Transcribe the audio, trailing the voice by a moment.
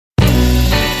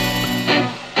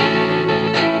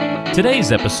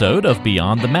Today's episode of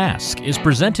Beyond the Mask is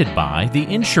presented by the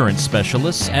insurance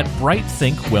specialists at Bright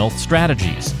Think Wealth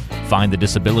Strategies. Find the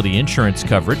disability insurance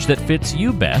coverage that fits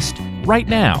you best right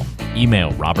now.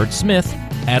 Email Robert Smith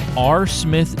at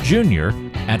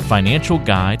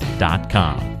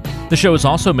rsmithjr@financialguide.com. The show is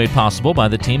also made possible by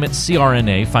the team at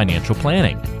CRNA Financial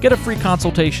Planning. Get a free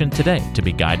consultation today to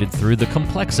be guided through the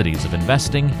complexities of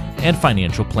investing and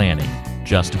financial planning.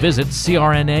 Just visit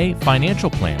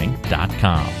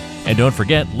crnafinancialplanning.com. And don't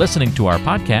forget, listening to our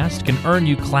podcast can earn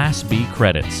you Class B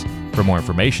credits. For more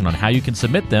information on how you can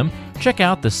submit them, check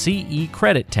out the CE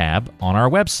Credit tab on our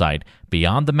website,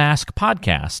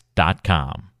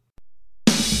 beyondthemaskpodcast.com.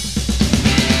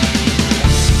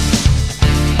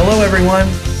 Hello, everyone.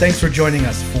 Thanks for joining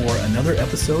us for another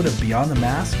episode of Beyond the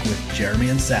Mask with Jeremy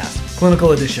and Sass,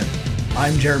 Clinical Edition.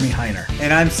 I'm Jeremy Heiner.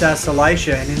 And I'm Sass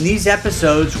Elisha. And in these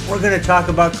episodes, we're going to talk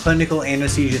about clinical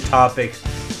anesthesia topics.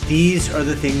 These are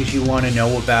the things you want to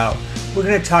know about. We're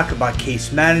going to talk about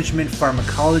case management,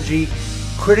 pharmacology,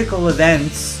 critical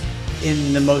events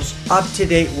in the most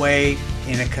up-to-date way,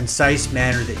 in a concise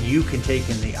manner that you can take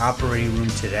in the operating room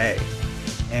today.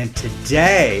 And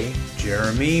today,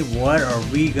 Jeremy, what are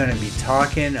we going to be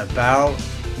talking about?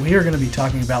 We are going to be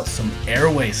talking about some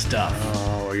airway stuff.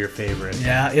 Oh, your favorite.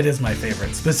 Yeah, it is my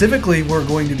favorite. Specifically, we're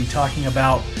going to be talking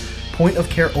about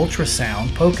point-of-care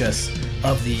ultrasound, POCUS,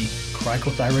 of the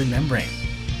cricothyroid membrane.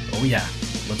 Oh yeah,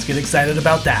 let's get excited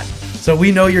about that. So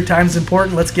we know your time's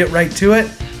important. Let's get right to it.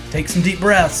 Take some deep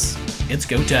breaths. It's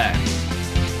go time.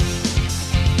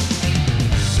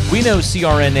 We know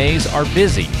CRNAs are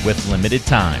busy with limited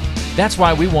time. That's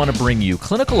why we want to bring you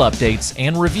clinical updates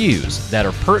and reviews that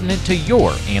are pertinent to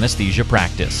your anesthesia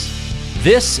practice.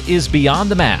 This is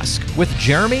Beyond the Mask with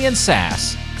Jeremy and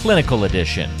Sass, Clinical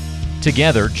Edition.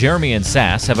 Together, Jeremy and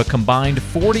Sass have a combined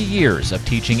 40 years of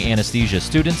teaching anesthesia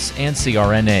students and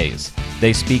CRNAs.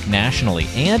 They speak nationally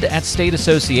and at state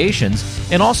associations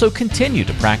and also continue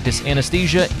to practice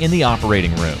anesthesia in the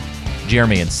operating room.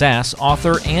 Jeremy and Sass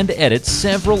author and edit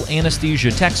several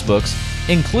anesthesia textbooks,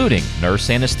 including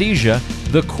Nurse Anesthesia,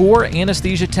 the core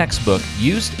anesthesia textbook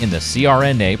used in the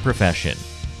CRNA profession.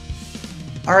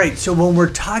 All right, so when we're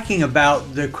talking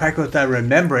about the cricothyroid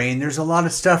membrane, there's a lot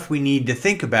of stuff we need to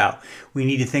think about. We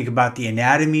need to think about the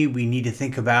anatomy. We need to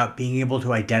think about being able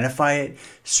to identify it,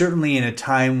 certainly in a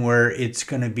time where it's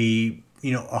going to be,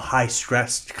 a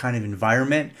high-stressed kind of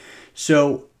environment.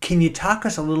 So can you talk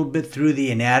us a little bit through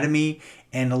the anatomy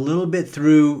and a little bit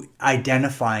through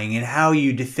identifying and how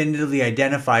you definitively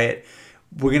identify it?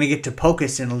 We're going to get to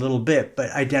POCUS in a little bit,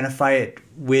 but identify it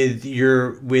with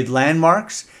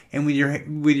landmarks and with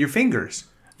your fingers.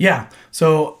 Yeah,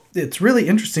 so it's really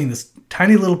interesting, this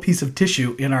tiny little piece of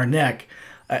tissue in our neck,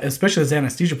 especially as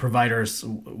anesthesia providers,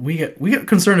 we get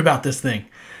concerned about this thing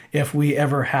if we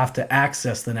ever have to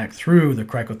access the neck through the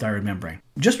cricothyroid membrane.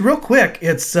 Just real quick,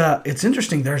 it's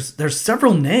interesting. There's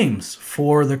several names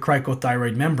for the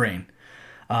cricothyroid membrane.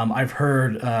 I've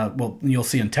heard, you'll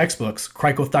see in textbooks,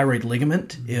 cricothyroid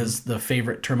ligament is the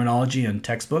favorite terminology in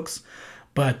textbooks,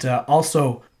 but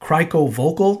also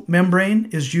cricovocal membrane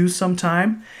is used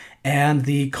sometime, and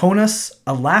the conus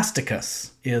elasticus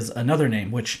is another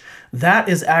name, which that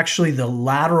is actually the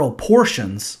lateral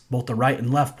portions, both the right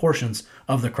and left portions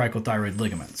of the cricothyroid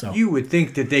ligament. So you would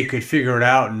think that they could figure it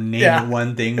out and name it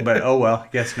one thing, but oh well,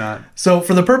 guess not. So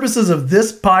for the purposes of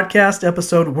this podcast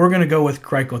episode, we're going to go with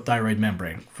cricothyroid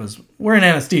membrane because we're in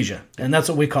anesthesia, and that's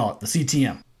what we call it, the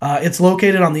CTM. It's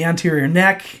located on the anterior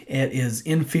neck. It is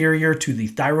inferior to the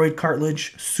thyroid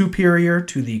cartilage, superior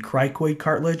to the cricoid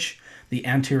cartilage, the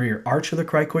anterior arch of the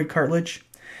cricoid cartilage.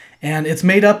 And it's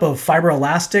made up of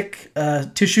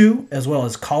fibroelastic tissue as well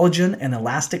as collagen and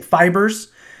elastic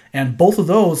fibers. And both of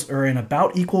those are in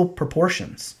about equal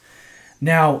proportions.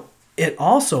 Now, it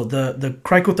also, the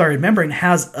cricothyroid membrane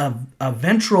has a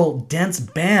ventral dense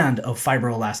band of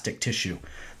fibroelastic tissue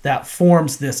that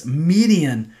forms this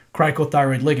median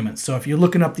cricothyroid ligament. So if you're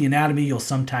looking up the anatomy, you'll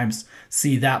sometimes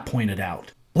see that pointed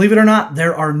out. Believe it or not,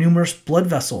 there are numerous blood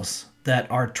vessels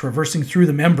that are traversing through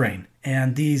the membrane.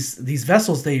 And these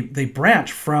vessels, they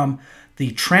branch from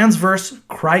the transverse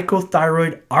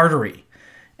cricothyroid artery.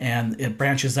 And it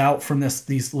branches out from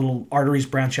these little arteries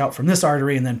branch out from this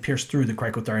artery and then pierce through the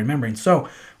cricothyroid membrane. So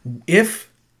if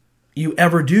you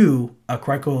ever do a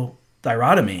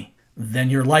cricothyrotomy, then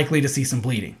you're likely to see some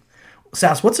bleeding.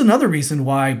 Sass, what's another reason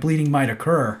why bleeding might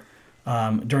occur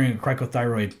during a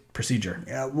cricothyroid procedure?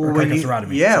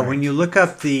 When you look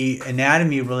up the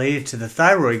anatomy related to the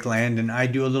thyroid gland, and I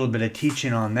do a little bit of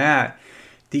teaching on that,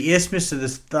 The isthmus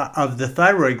of the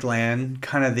thyroid gland,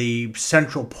 kind of the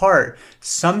central part,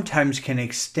 sometimes can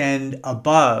extend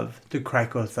above the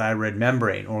cricothyroid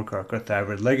membrane or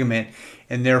cricothyroid ligament,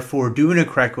 and therefore doing a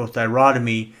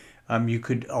cricothyrotomy, you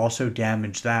could also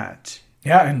damage that.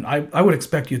 Yeah, and I would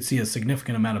expect you'd see a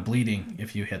significant amount of bleeding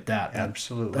if you hit that.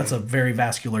 Absolutely. That's a very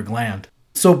vascular gland.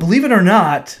 So believe it or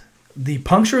not, the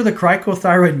puncture of the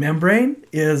cricothyroid membrane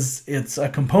it's a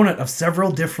component of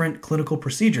several different clinical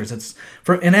procedures.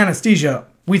 In anesthesia,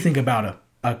 we think about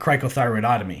a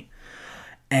cricothyroidotomy.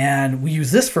 And we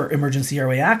use this for emergency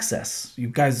airway access.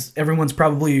 Everyone's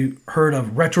probably heard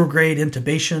of retrograde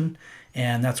intubation,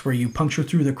 and that's where you puncture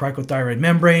through the cricothyroid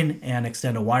membrane and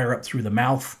extend a wire up through the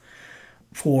mouth.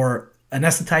 For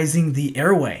anesthetizing the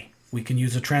airway, we can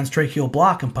use a transtracheal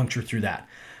block and puncture through that.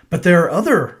 But there are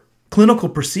other clinical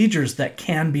procedures that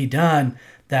can be done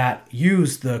that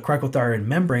use the cricothyroid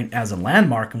membrane as a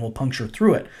landmark and will puncture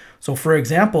through it. So for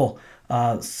example,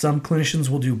 some clinicians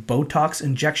will do Botox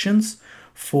injections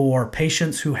for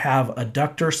patients who have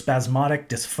adductor spasmodic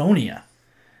dysphonia.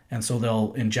 And so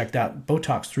they'll inject that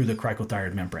Botox through the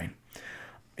cricothyroid membrane.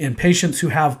 In patients who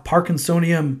have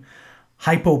Parkinsonian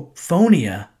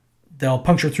hypophonia, they'll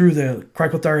puncture through the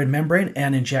cricothyroid membrane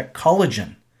and inject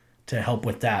collagen to help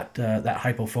with that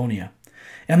hypophonia.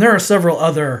 And there are several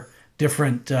other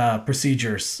different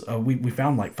procedures. We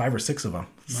found like 5 or 6 of them.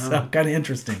 Wow. So kind of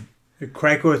interesting. The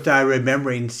cricothyroid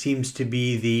membrane seems to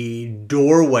be the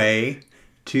doorway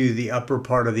to the upper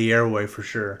part of the airway for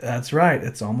sure. That's right.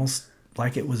 It's almost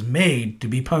like it was made to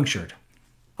be punctured.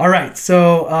 All right.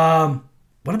 So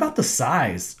what about the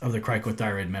size of the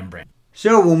cricothyroid membrane?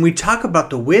 So when we talk about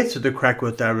the width of the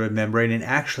cricothyroid membrane and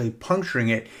actually puncturing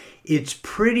it, it's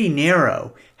pretty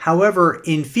narrow. However,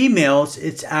 in females,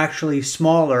 it's actually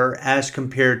smaller as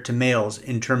compared to males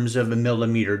in terms of a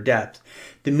millimeter depth.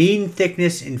 The mean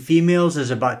thickness in females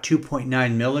is about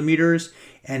 2.9 millimeters,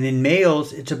 and in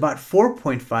males, it's about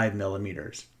 4.5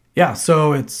 millimeters. Yeah,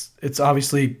 so it's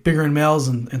obviously bigger in males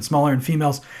and smaller in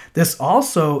females. This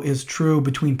also is true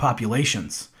between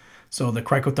populations. So the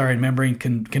cricothyroid membrane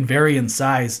can vary in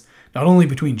size, not only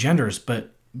between genders,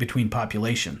 but between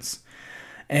populations.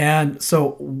 And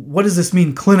so what does this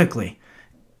mean clinically?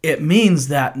 It means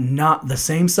that not the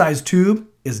same size tube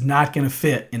is not going to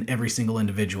fit in every single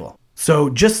individual. So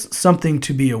just something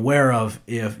to be aware of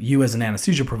if you as an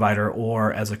anesthesia provider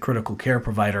or as a critical care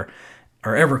provider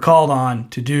are ever called on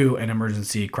to do an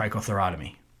emergency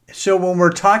cricothyrotomy. So when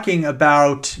we're talking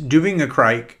about doing a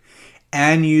cric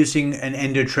and using an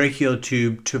endotracheal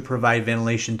tube to provide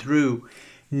ventilation through,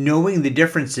 knowing the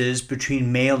differences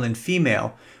between male and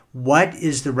female, what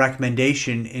is the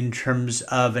recommendation in terms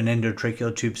of an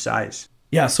endotracheal tube size?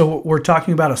 Yeah, so we're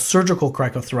talking about a surgical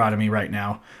cricothyrotomy right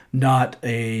now, not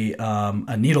a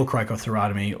needle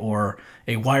cricothyrotomy or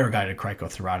a wire-guided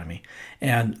cricothyrotomy.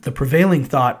 And the prevailing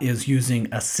thought is using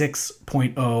a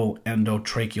 6.0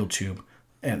 endotracheal tube.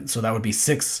 And so that would be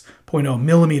 6.0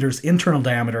 millimeters internal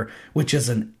diameter, which is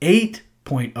an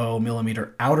 8.0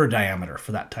 millimeter outer diameter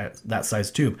for that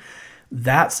size tube.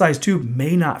 That size tube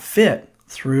may not fit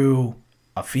through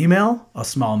a female, a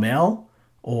small male,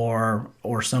 or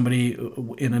somebody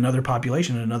in another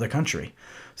population in another country.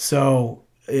 So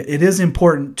it is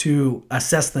important to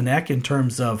assess the neck in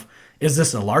terms of, is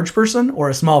this a large person or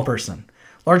a small person?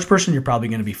 Large person, you're probably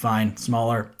going to be fine.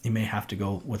 Smaller, you may have to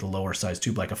go with a lower size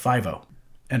tube like a 5.0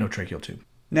 endotracheal tube.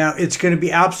 Now, it's going to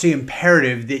be absolutely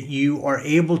imperative that you are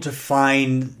able to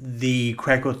find the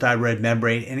cricothyroid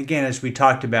membrane. And again, as we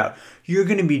talked about, you're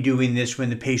going to be doing this when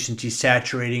the patient's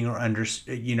desaturating or under,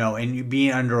 and you're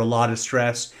being under a lot of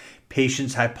stress,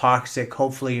 patient's hypoxic,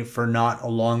 hopefully for not a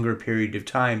longer period of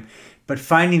time. But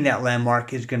finding that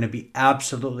landmark is going to be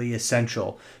absolutely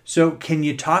essential. So can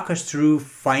you talk us through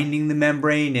finding the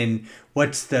membrane and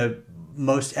what's the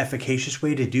most efficacious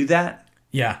way to do that?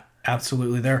 Yeah.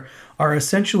 Absolutely. There are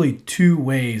essentially 2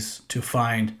 ways to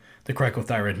find the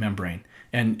cricothyroid membrane.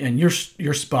 And you're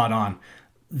spot on.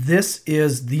 This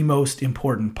is the most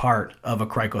important part of a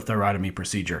cricothyrotomy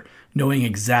procedure, knowing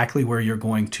exactly where you're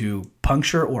going to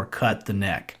puncture or cut the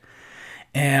neck.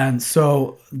 And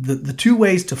so the 2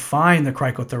 ways to find the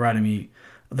cricothyrotomy,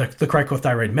 the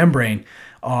cricothyroid membrane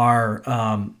are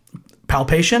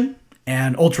palpation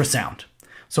and ultrasound.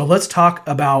 So let's talk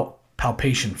about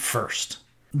palpation first.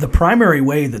 The primary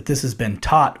way that this has been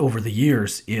taught over the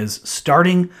years is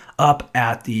starting up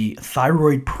at the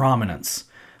thyroid prominence,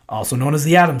 also known as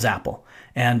the Adam's apple,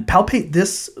 and palpate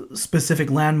this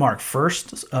specific landmark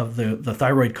first of the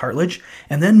thyroid cartilage,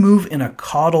 and then move in a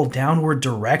caudal downward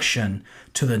direction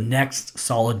to the next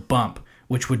solid bump,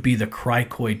 which would be the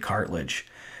cricoid cartilage.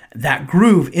 That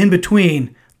groove in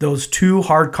between those two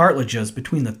hard cartilages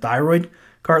between the thyroid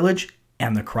cartilage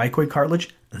and the cricoid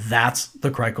cartilage, that's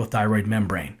the cricothyroid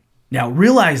membrane. Now,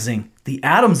 realizing the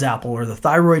Adam's apple or the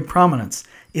thyroid prominence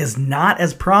is not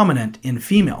as prominent in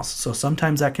females, so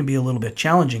sometimes that can be a little bit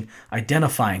challenging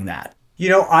identifying that.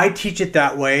 I teach it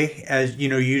that way, as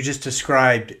you just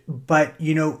described. But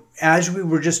as we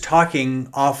were just talking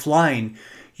offline,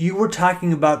 you were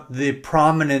talking about the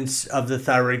prominence of the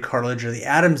thyroid cartilage or the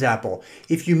Adam's apple.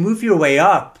 If you move your way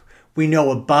up, we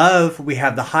know above we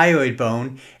have the hyoid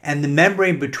bone, and the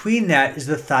membrane between that is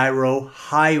the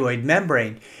thyrohyoid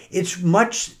membrane.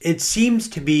 It seems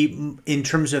to be, in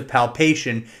terms of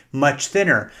palpation, much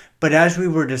thinner. But as we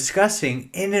were discussing,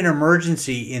 in an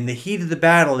emergency, in the heat of the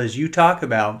battle, as you talk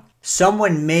about,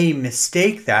 someone may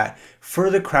mistake that for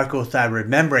the cricothyroid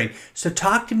membrane. So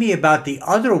talk to me about the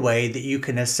other way that you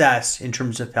can assess in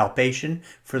terms of palpation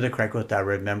for the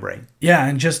cricothyroid membrane. Yeah,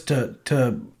 and just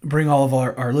to bring all of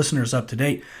our listeners up to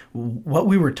date, what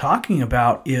we were talking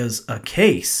about is a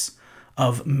case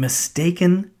of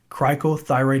mistaken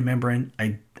cricothyroid membrane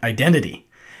identity,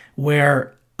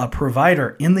 where a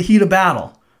provider in the heat of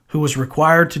battle who was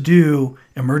required to do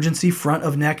emergency front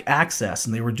of neck access,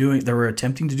 and they were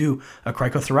attempting to do a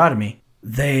cricothyrotomy,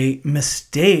 they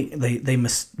mistook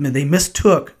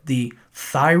the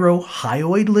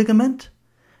thyrohyoid ligament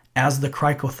as the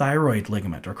cricothyroid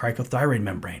ligament or cricothyroid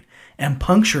membrane and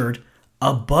punctured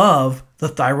above the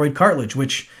thyroid cartilage,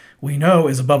 which we know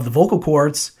is above the vocal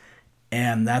cords,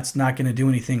 and that's not going to do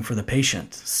anything for the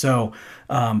patient. So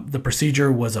the procedure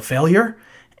was a failure,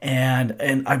 and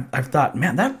I've thought,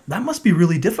 man, that must be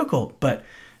really difficult. But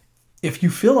if you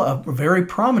feel a very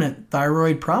prominent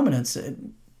thyroid prominence,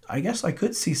 I guess I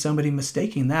could see somebody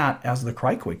mistaking that as the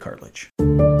cricoid cartilage.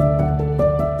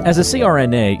 As a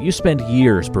CRNA, you spend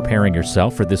years preparing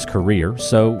yourself for this career,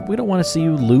 so we don't want to see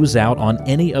you lose out on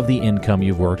any of the income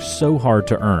you've worked so hard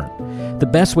to earn. The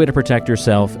best way to protect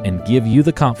yourself and give you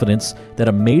the confidence that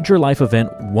a major life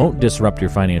event won't disrupt your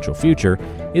financial future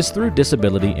is through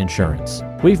disability insurance.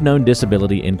 We've known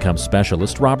disability income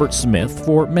specialist Robert Smith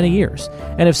for many years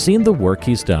and have seen the work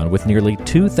he's done with nearly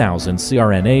 2,000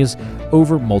 CRNAs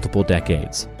over multiple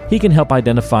decades. He can help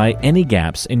identify any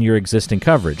gaps in your existing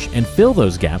coverage and fill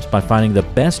those gaps by finding the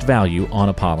best value on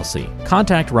a policy.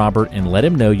 Contact Robert and let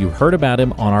him know you heard about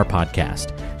him on our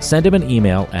podcast. Send him an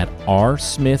email at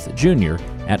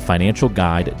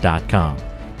rsmithjr@financialguide.com.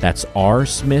 That's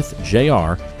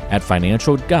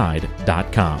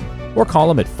rsmithjr@financialguide.com. Or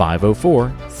call him at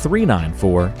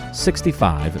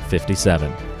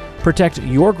 504-394-6557. Protect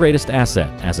your greatest asset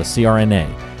as a CRNA,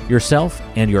 yourself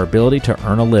and your ability to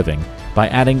earn a living by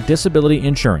adding disability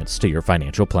insurance to your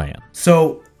financial plan.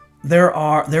 So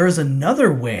there is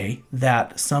another way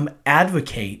that some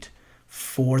advocate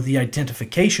for the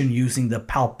identification using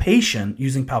palpation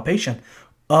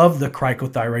of the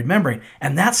cricothyroid membrane,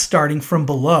 and that's starting from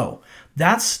below.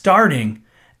 That's starting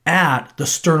at the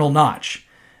sternal notch.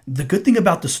 The good thing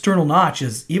about the sternal notch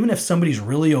is even if somebody's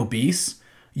really obese,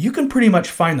 you can pretty much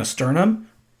find the sternum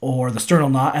or the sternal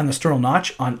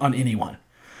notch on anyone.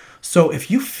 So if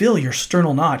you feel your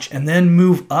sternal notch and then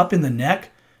move up in the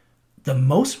neck, the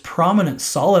most prominent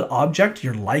solid object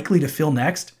you're likely to feel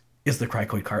next is the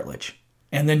cricoid cartilage.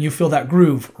 And then you feel that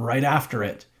groove right after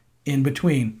it in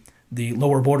between the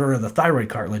lower border of the thyroid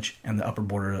cartilage and the upper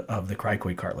border of the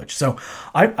cricoid cartilage. So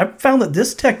I found that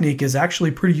this technique is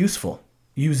actually pretty useful,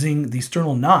 using the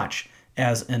sternal notch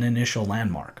as an initial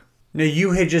landmark. Now,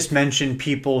 you had just mentioned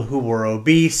people who were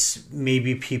obese,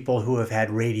 maybe people who have had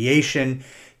radiation.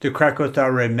 The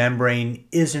cricothyroid membrane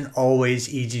isn't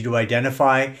always easy to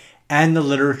identify, and the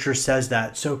literature says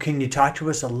that. So can you talk to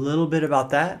us a little bit about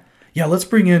that? Yeah, let's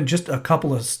bring in just a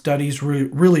couple of studies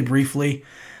really briefly.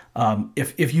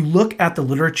 If you look at the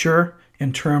literature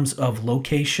in terms of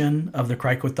location of the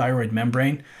cricothyroid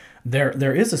membrane,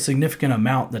 there is a significant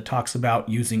amount that talks about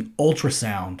using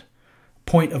ultrasound,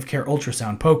 point-of-care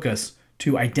ultrasound, POCUS,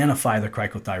 to identify the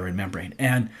cricothyroid membrane.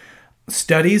 And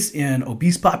studies in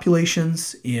obese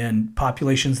populations, in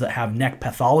populations that have neck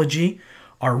pathology,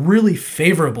 are really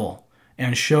favorable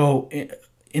and show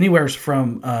anywhere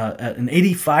from an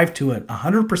 85 to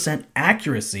 100%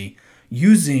 accuracy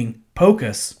using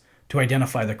POCUS to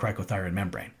identify the cricothyroid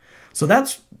membrane. So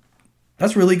that's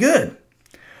really good.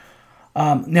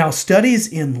 Now, studies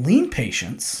in lean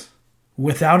patients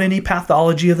without any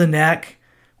pathology of the neck,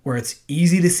 where it's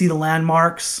easy to see the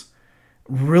landmarks,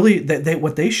 really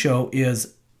what they show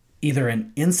is either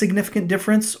an insignificant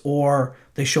difference or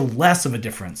they show less of a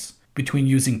difference between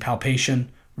using palpation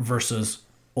versus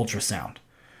ultrasound.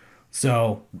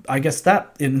 So I guess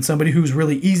that in somebody who's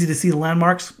really easy to see the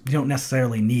landmarks, you don't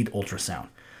necessarily need ultrasound.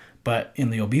 But in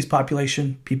the obese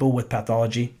population, people with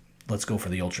pathology, let's go for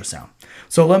the ultrasound.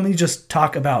 So let me just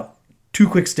talk about 2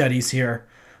 quick studies here.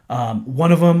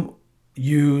 One of them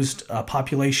used a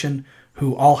population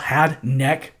who all had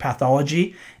neck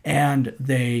pathology, and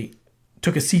they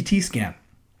took a CT scan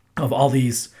of all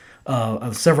these,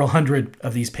 of several hundred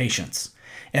of these patients.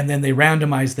 And then they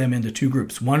randomized them into 2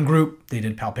 groups. One group, they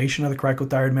did palpation of the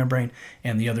cricothyroid membrane,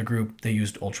 and the other group, they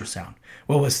used ultrasound.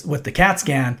 Well, with the CAT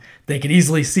scan, they could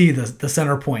easily see the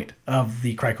center point of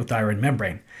the cricothyroid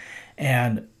membrane.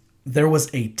 And there was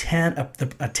a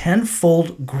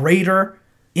 10-fold greater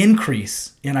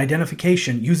increase in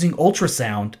identification using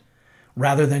ultrasound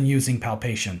rather than using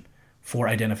palpation for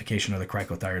identification of the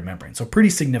cricothyroid membrane. So pretty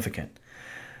significant.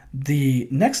 The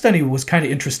next study was kind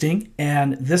of interesting,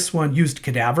 and this one used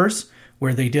cadavers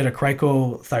where they did a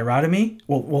cricothyrotomy.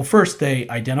 Well, first they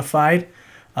identified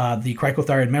the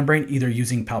cricothyroid membrane either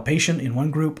using palpation in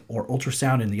one group or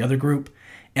ultrasound in the other group,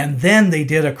 and then they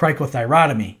did a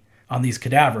cricothyrotomy on these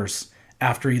cadavers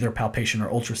after either palpation or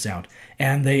ultrasound.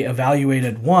 And they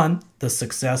evaluated 1, the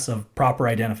success of proper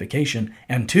identification,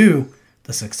 and 2,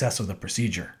 the success of the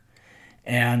procedure.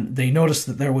 And they noticed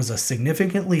that there was a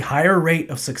significantly higher rate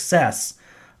of success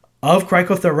of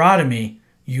cricothyrotomy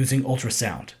using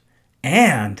ultrasound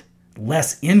and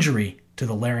less injury to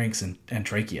the larynx and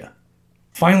trachea.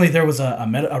 Finally, there was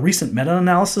a recent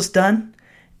meta-analysis done,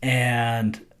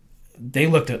 and they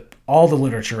looked at all the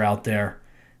literature out there.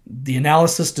 The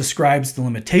analysis describes the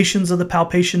limitations of the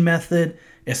palpation method,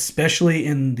 especially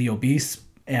in the obese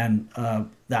and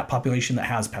that population that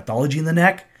has pathology in the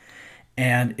neck.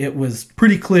 And it was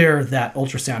pretty clear that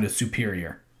ultrasound is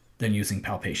superior than using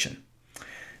palpation.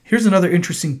 Here's another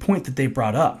interesting point that they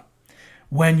brought up.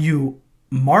 When you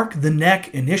mark the neck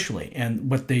initially,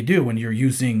 and what they do when you're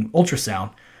using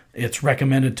ultrasound, it's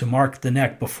recommended to mark the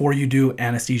neck before you do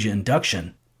anesthesia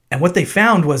induction. And what they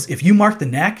found was if you mark the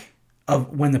neck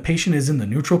of when the patient is in the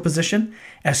neutral position,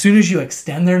 as soon as you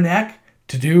extend their neck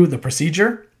to do the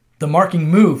procedure, the marking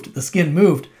moved, the skin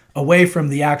moved away from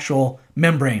the actual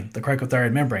membrane, the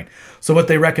cricothyroid membrane. So what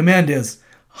they recommend is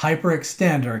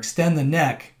hyperextend or extend the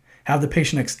neck, have the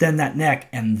patient extend that neck,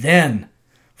 and then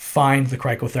find the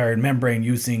cricothyroid membrane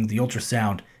using the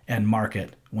ultrasound and mark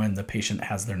it when the patient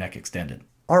has their neck extended.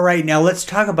 All right, now let's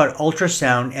talk about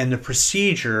ultrasound and the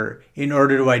procedure in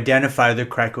order to identify the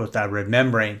cricothyroid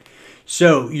membrane.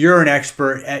 So you're an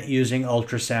expert at using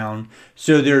ultrasound.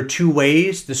 So there are 2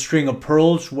 ways: the string of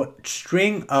pearls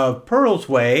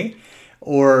way,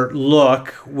 or look,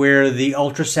 where the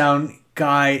ultrasound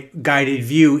guided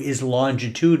view is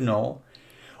longitudinal,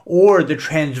 or the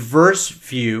transverse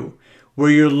view, where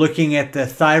you're looking at the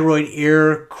thyroid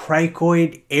air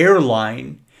cricoid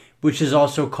airline, which is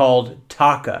also called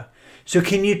TACA. So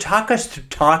can you talk us through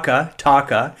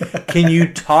TACA? Can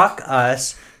you talk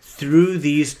us through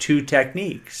these 2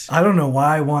 techniques? I don't know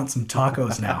why I want some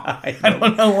tacos now. I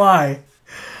don't know why.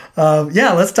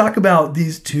 Let's talk about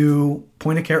these 2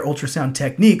 point-of-care ultrasound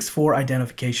techniques for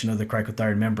identification of the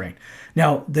cricothyroid membrane.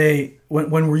 Now,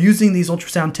 when we're using these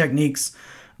ultrasound techniques,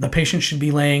 the patient should be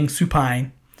laying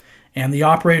supine, and the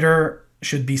operator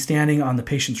should be standing on the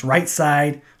patient's right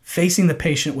side, facing the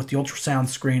patient with the ultrasound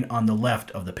screen on the left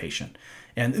of the patient.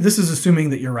 And this is assuming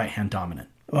that you're right-hand dominant.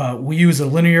 We use a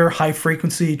linear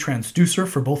high-frequency transducer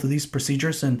for both of these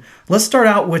procedures. And let's start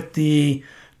out with the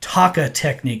TACA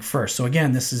technique first. So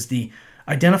again, this is the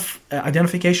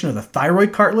identification of the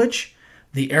thyroid cartilage,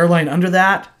 the airline under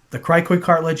that, the cricoid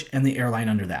cartilage, and the airline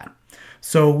under that.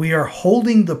 So we are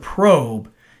holding the probe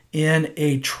in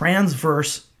a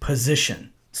transverse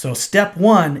position. So step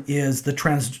 1 is the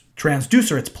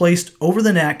transducer. It's placed over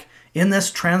the neck in this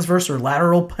transverse or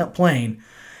lateral plane,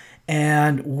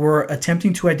 and we're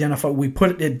attempting to identify, we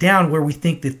put it down where we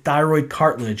think the thyroid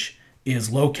cartilage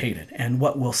is located. And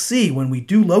what we'll see when we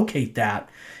do locate that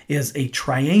is a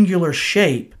triangular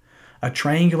shape, a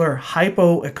triangular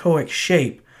hypoechoic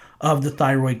shape of the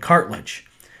thyroid cartilage.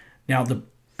 Now, the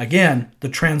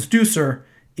transducer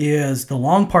is the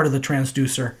long part of the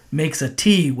transducer makes a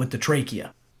T with the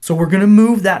trachea. So we're going to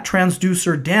move that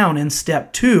transducer down in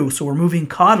step 2. So we're moving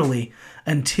caudally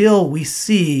until we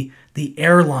see the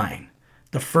airline,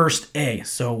 the first A.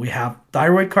 So we have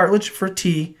thyroid cartilage for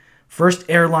T, first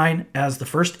airline as the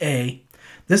first A.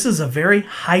 This is a very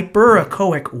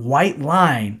hyperechoic white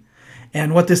line.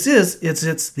 And what this is,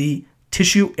 it's the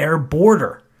tissue air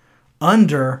border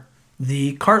under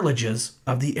the cartilages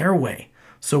of the airway.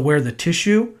 So where the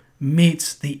tissue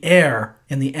meets the air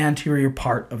in the anterior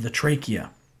part of the trachea.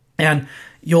 And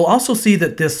you'll also see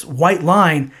that this white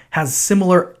line has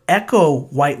similar echo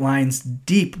white lines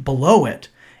deep below it.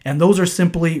 And those are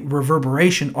simply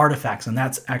reverberation artifacts, and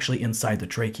that's actually inside the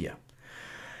trachea.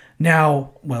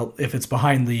 Now, well, if it's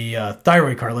behind the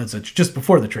thyroid cartilage, it's just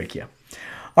before the trachea.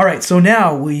 All right, so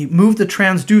now we move the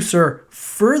transducer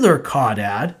further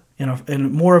caudad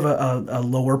in more of a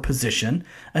lower position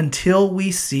until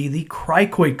we see the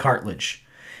cricoid cartilage.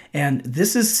 And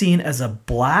this is seen as a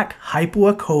black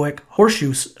hypoechoic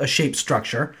horseshoe-shaped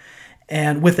structure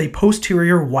and with a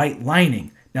posterior white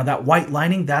lining. Now that white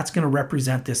lining, that's going to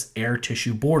represent this air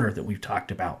tissue border that we've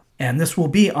talked about. And this will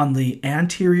be on the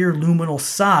anterior luminal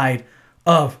side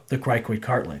of the cricoid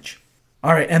cartilage.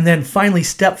 All right, and then finally,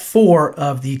 step 4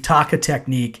 of the TACA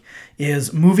technique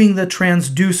is moving the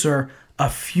transducer a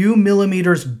few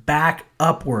millimeters back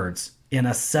upwards in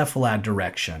a cephalad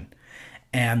direction.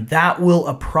 And that will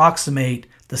approximate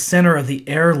the center of the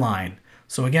air line.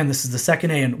 So again, this is the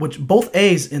second A, which both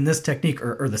A's in this technique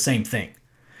are the same thing.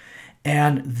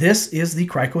 And this is the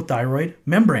cricothyroid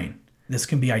membrane. This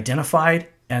can be identified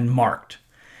and marked.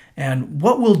 And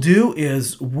what we'll do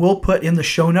is we'll put in the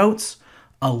show notes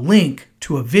a link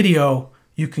to a video.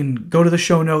 You can go to the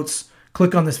show notes,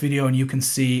 click on this video, and you can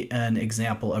see an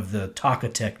example of the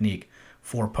TACA technique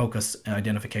for POCUS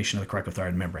identification of the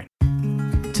cricothyroid membrane.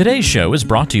 Today's show is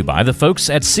brought to you by the folks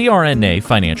at CRNA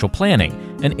Financial Planning,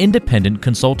 an independent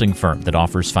consulting firm that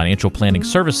offers financial planning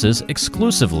services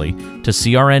exclusively to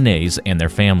CRNAs and their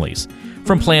families.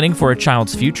 From planning for a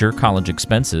child's future college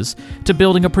expenses to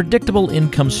building a predictable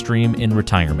income stream in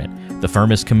retirement, the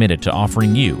firm is committed to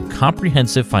offering you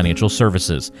comprehensive financial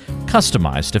services,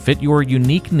 customized to fit your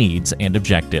unique needs and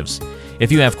objectives.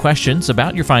 If you have questions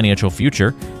about your financial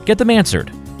future, get them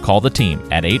answered. Call the team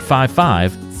at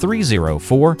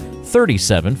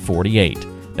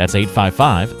 855-304-3748. That's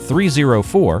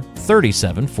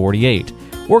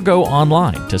 855-304-3748. Or go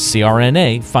online to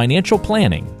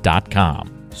crnafinancialplanning.com.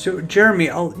 So, Jeremy,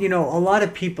 a lot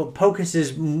of people, POCUS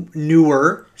is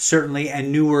newer, certainly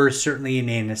in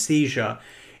anesthesia.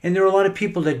 And there are a lot of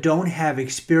people that don't have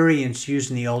experience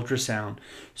using the ultrasound.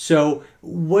 So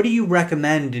what do you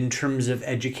recommend in terms of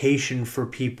education for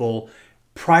people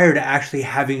prior to actually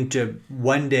having to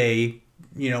one day,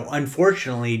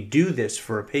 unfortunately do this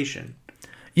for a patient?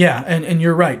 Yeah, and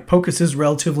you're right. POCUS is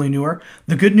relatively newer.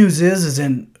 The good news is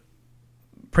in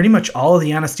pretty much all of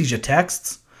the anesthesia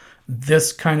texts,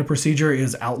 this kind of procedure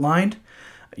is outlined.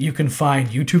 You can find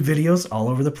YouTube videos all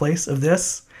over the place of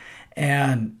this,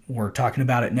 and we're talking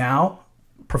about it now.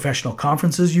 Professional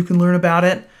conferences, you can learn about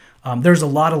it. There's a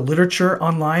lot of literature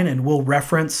online, and we'll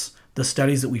reference the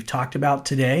studies that we've talked about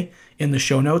today in the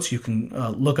show notes. You can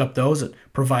look up those. It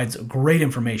provides great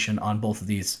information on both of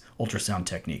these ultrasound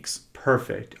techniques.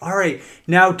 Perfect. All right.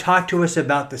 Now talk to us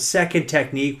about the second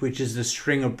technique, which is the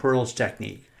string of pearls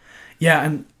technique. Yeah,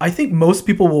 and I think most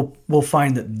people will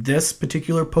find that this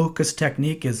particular POCUS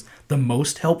technique is the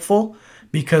most helpful,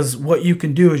 because what you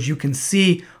can do is you can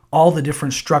see all the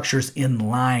different structures in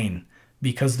line,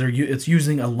 because it's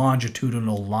using a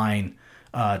longitudinal line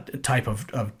type of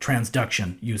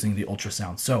transduction using the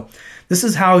ultrasound. So this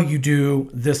is how you do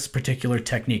this particular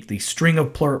technique. The string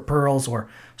of pearls, or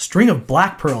string of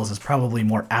black pearls, is probably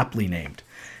more aptly named.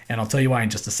 And I'll tell you why in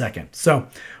just a second. So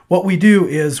what we do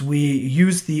is we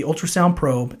use the ultrasound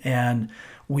probe, and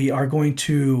we are going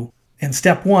to, in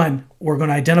step 1, we're going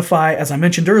to identify, as I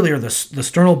mentioned earlier, the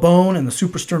sternal bone and the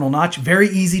suprasternal notch. Very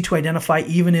easy to identify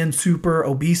even in super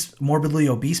obese, morbidly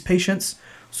obese patients.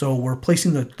 So we're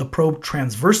placing the probe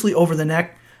transversely over the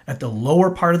neck at the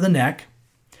lower part of the neck,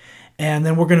 and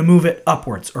then we're going to move it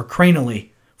upwards or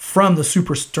cranially from the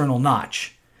suprasternal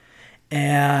notch.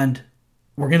 And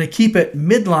we're going to keep it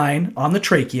midline on the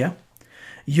trachea.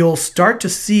 You'll start to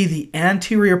see the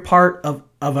anterior part of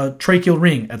a tracheal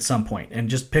ring at some point, and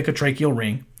just pick a tracheal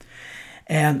ring.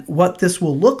 And what this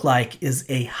will look like is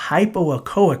a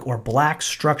hypoechoic or black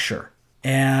structure.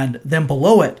 And then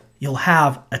below it, you'll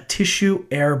have a tissue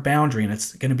air boundary, and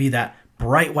it's going to be that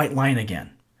bright white line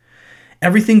again.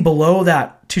 Everything below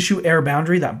that tissue air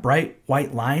boundary, that bright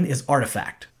white line, is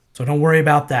artifact. So don't worry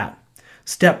about that.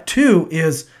 Step 2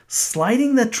 is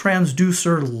sliding the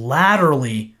transducer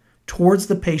laterally towards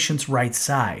the patient's right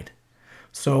side.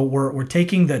 So we're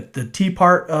taking the T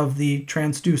part of the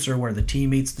transducer, where the T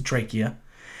meets the trachea,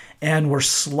 and we're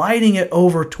sliding it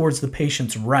over towards the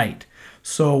patient's right.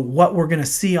 So what we're going to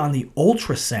see on the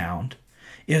ultrasound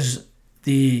is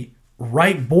the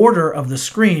right border of the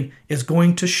screen is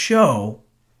going to show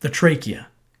the trachea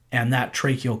and that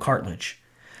tracheal cartilage.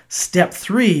 Step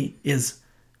 3 is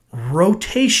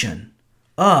rotation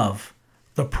of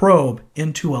the probe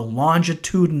into a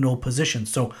longitudinal position.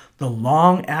 So the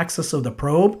long axis of the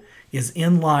probe is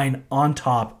in line on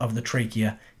top of the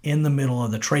trachea, in the middle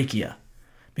of the trachea.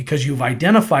 because you've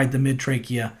identified the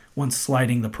mid-trachea when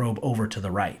sliding the probe over to the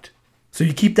right. So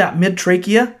you keep that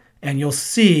mid-trachea and you'll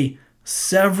see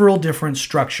several different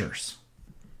structures.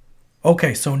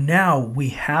 Okay, so now we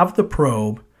have the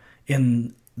probe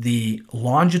in the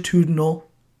longitudinal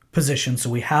position,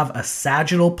 so we have a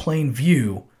sagittal plane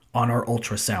view on our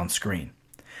ultrasound screen.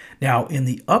 Now, in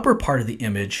the upper part of the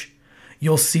image,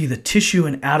 you'll see the tissue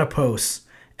and adipose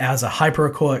as a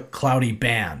hyperechoic cloudy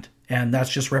band, and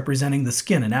that's just representing the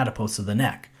skin and adipose of the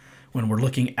neck when we're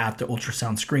looking at the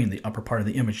ultrasound screen, the upper part of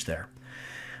the image there.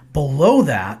 Below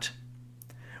that,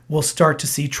 we'll start to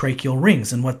see tracheal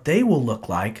rings, and what they will look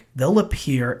like, they'll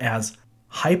appear as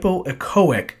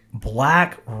hypoechoic,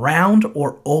 black, round,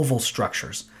 or oval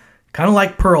structures, kind of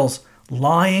like pearls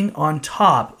lying on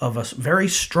top of a very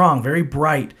strong, very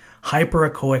bright,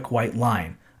 hyperechoic white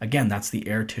line. Again, that's the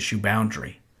air tissue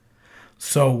boundary.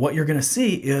 So what you're going to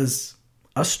see is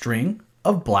a string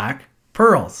of black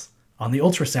pearls on the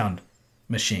ultrasound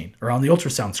machine or on the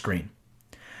ultrasound screen.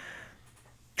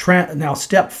 Now,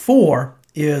 step 4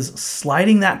 is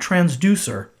sliding that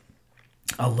transducer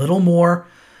a little more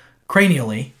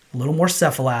cranially, a little more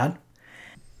cephalad.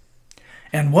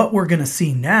 And what we're going to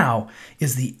see now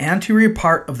is the anterior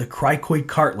part of the cricoid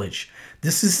cartilage.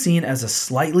 This is seen as a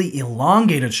slightly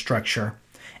elongated structure,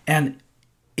 and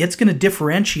it's going to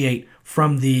differentiate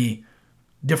from the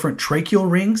different tracheal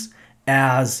rings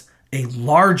as a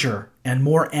larger and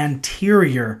more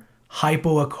anterior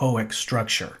hypoechoic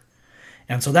structure.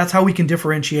 And so that's how we can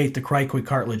differentiate the cricoid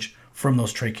cartilage from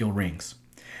those tracheal rings.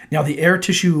 Now, the air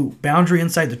tissue boundary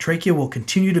inside the trachea will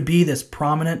continue to be this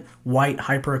prominent white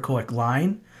hyperechoic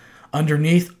line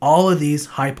underneath all of these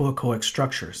hypoechoic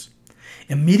structures.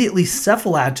 Immediately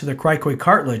cephalad to the cricoid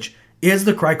cartilage is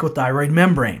the cricothyroid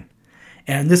membrane.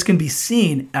 And this can be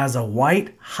seen as a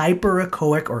white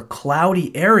hyperechoic or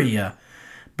cloudy area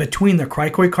between the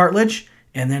cricoid cartilage,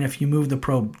 and then if you move the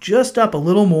probe just up a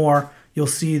little more, you'll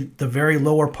see the very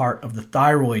lower part of the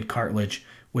thyroid cartilage,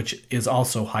 which is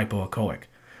also hypoechoic.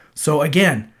 So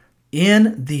again,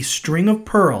 in the string of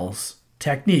pearls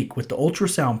technique with the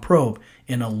ultrasound probe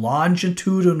in a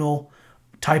longitudinal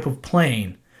type of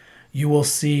plane, you will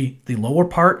see the lower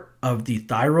part of the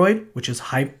thyroid, which is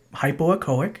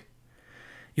hypoechoic.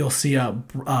 You'll see a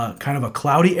kind of a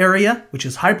cloudy area, which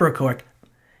is hyperechoic,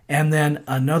 and then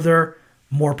another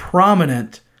more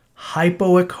prominent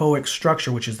hypoechoic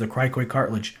structure, which is the cricoid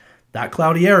cartilage. That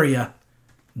cloudy area,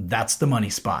 that's the money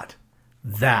spot.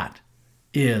 That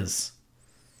is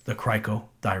the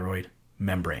cricothyroid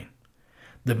membrane.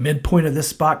 The midpoint of this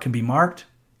spot can be marked,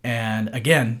 and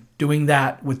again, doing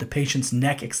that with the patient's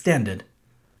neck extended,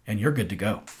 and you're good to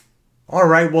go. All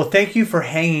right, well, thank you for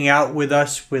hanging out with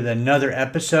us with another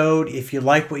episode. If you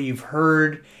like what you've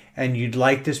heard and you'd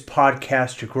like this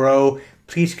podcast to grow,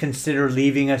 please consider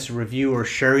leaving us a review or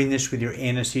sharing this with your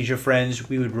anesthesia friends.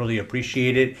 We would really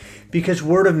appreciate it, because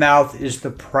word of mouth is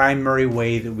the primary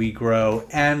way that we grow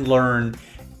and learn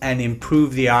and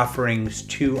improve the offerings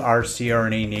to our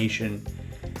CRNA nation.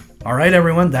 All right,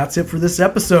 everyone, that's it for this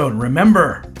episode.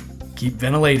 Remember, keep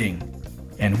ventilating,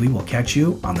 and we will catch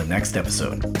you on the next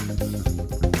episode.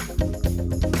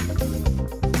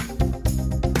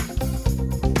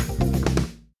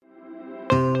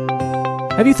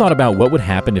 Have you thought about what would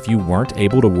happen if you weren't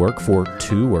able to work for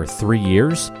 2 or 3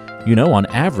 years? You know, on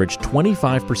average,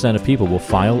 25% of people will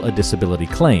file a disability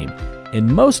claim, and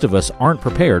most of us aren't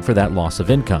prepared for that loss of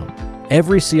income.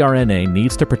 Every CRNA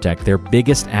needs to protect their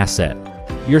biggest asset,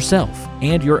 yourself,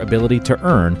 and your ability to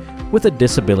earn with a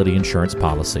disability insurance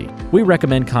policy. We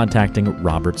recommend contacting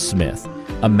Robert Smith,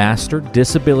 a master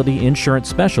disability insurance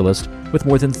specialist with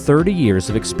more than 30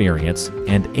 years of experience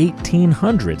and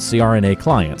 1,800 CRNA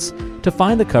clients, to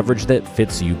find the coverage that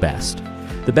fits you best.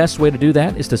 The best way to do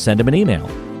that is to send him an email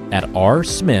at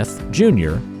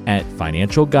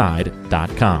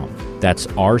rsmithjr@financialguide.com. That's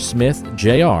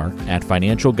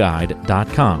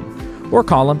rsmithjr@financialguide.com, or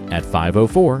call him at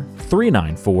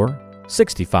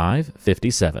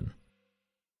 504-394-6557.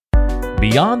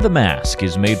 Beyond the Mask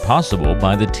is made possible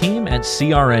by the team at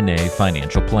CRNA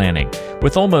Financial Planning.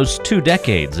 With almost 2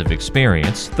 decades of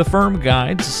experience, the firm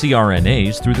guides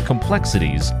CRNAs through the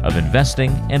complexities of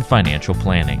investing and financial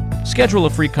planning. Schedule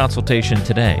a free consultation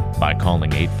today by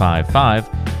calling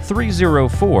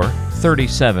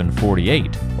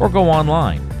 855-304-3748 or go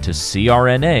online to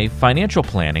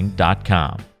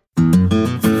crnafinancialplanning.com.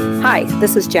 Hi,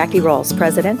 this is Jackie Rolls,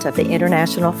 President of the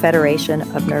International Federation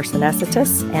of Nurse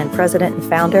Anesthetists and President and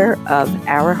founder of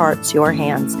Our Hearts, Your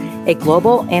Hands, a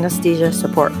global anesthesia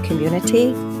support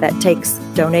community that takes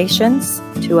donations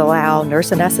to allow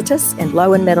nurse anesthetists in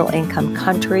low and middle income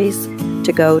countries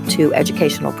to go to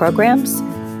educational programs,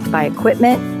 buy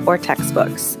equipment, or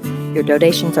textbooks. Your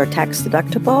donations are tax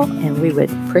deductible, and we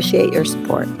would appreciate your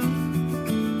support.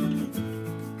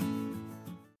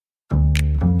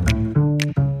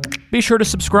 Be sure to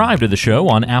subscribe to the show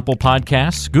on Apple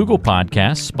Podcasts, Google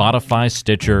Podcasts, Spotify,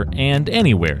 Stitcher, and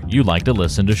anywhere you like to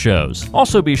listen to shows.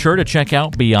 Also be sure to check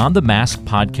out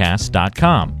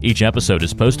BeyondTheMaskPodcast.com. Each episode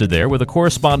is posted there with a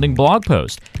corresponding blog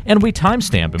post, and we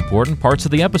timestamp important parts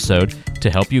of the episode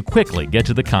to help you quickly get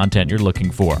to the content you're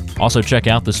looking for. Also check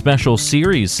out the special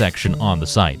series section on the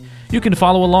site. You can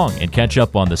follow along and catch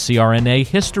up on the CRNA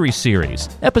History Series,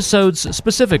 episodes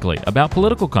specifically about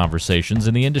political conversations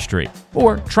in the industry,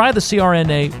 or try the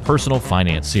CRNA Personal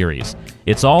Finance Series.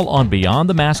 It's all on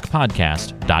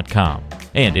BeyondTheMaskPodcast.com.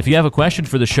 And if you have a question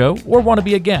for the show or want to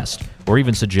be a guest, or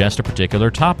even suggest a particular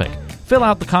topic, fill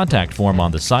out the contact form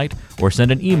on the site or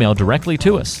send an email directly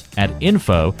to us at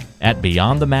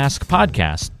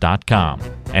info@BeyondTheMaskPodcast.com.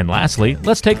 And lastly,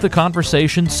 let's take the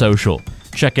conversation social.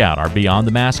 Check out our Beyond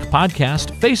the Mask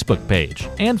Podcast Facebook page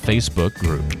and Facebook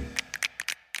group.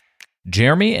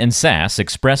 Jeremy and Sass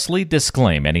expressly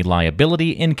disclaim any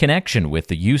liability in connection with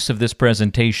the use of this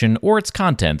presentation or its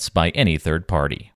contents by any third party.